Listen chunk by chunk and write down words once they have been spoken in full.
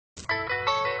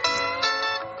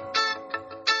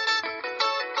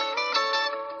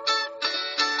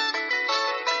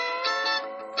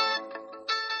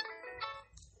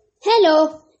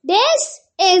Hello, this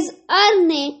is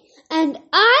Arne and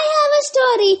I have a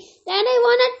story that I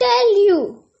want to tell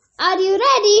you. Are you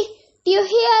ready to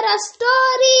hear a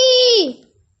story?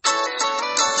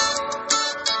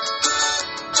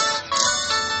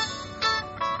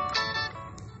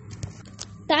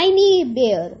 Tiny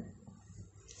Bear.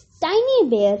 Tiny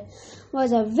Bear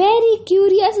was a very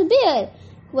curious bear,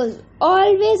 was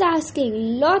always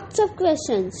asking lots of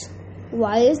questions.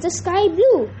 Why is the sky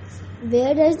blue?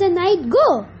 Where does the night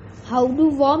go? How do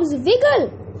worms wiggle?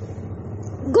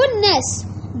 Goodness,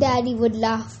 Daddy would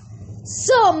laugh.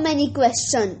 So many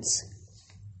questions.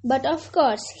 But of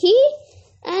course, he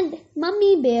and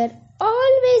Mummy Bear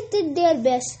always did their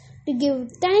best to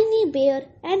give Tiny Bear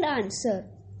an answer.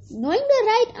 Knowing the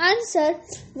right answer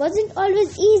wasn't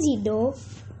always easy though.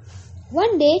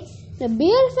 One day, the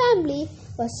bear family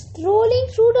was strolling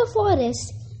through the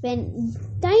forest when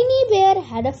Tiny Bear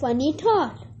had a funny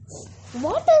thought.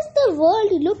 What does the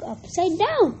world look upside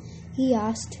down? He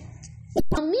asked.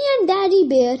 Mummy and Daddy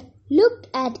Bear looked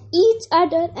at each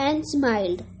other and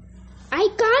smiled. I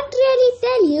can't really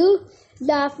tell you,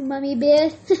 laughed Mummy Bear.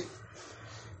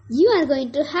 You are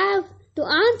going to have to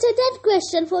answer that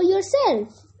question for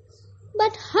yourself.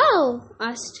 But how?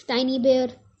 Asked Tiny Bear.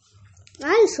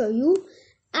 I'll show you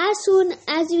as soon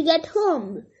as you get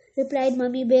home, replied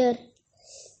Mummy Bear.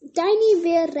 Tiny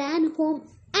Bear ran home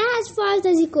as fast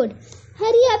as he could.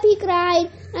 Hurry up, he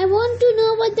cried. I want to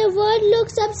know what the world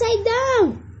looks upside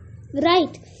down.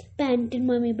 Right, panted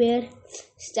Mummy Bear.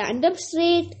 Stand up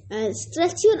straight and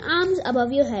stretch your arms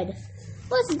above your head.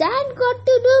 What's that got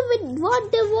to do with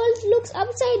what the world looks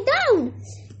upside down?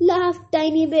 Laughed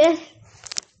Tiny Bear.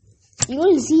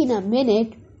 You'll see in a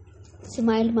minute,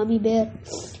 smiled Mummy Bear.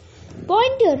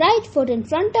 Point your right foot in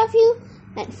front of you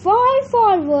and fall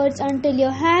forwards until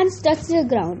your hands touch the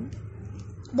ground.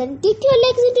 Then kick your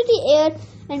legs into the air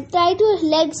and try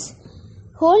to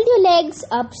hold your legs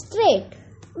up straight.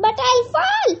 But I'll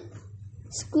fall,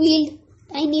 squealed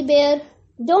Tiny Bear.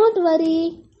 Don't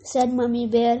worry, said Mummy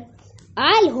Bear.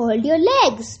 I'll hold your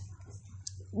legs.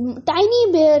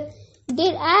 Tiny Bear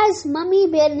did as Mummy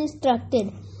Bear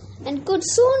instructed and could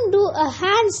soon do a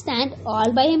handstand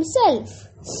all by himself.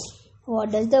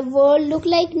 What does the world look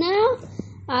like now?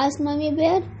 Asked Mummy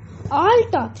Bear. All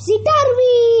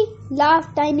topsy-turvy,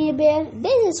 laughed Tiny Bear.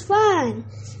 This is fun.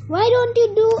 Why don't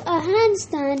you do a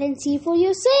handstand and see for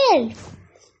yourself?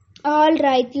 All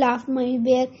right, laughed Mummy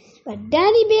Bear. But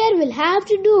Daddy Bear will have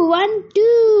to do one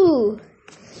too.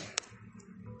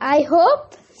 I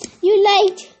hope you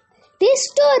liked this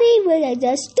story which I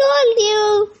just told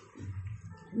you.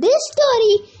 This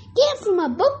story came from a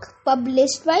book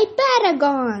published by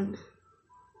Paragon.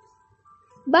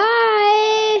 Bye.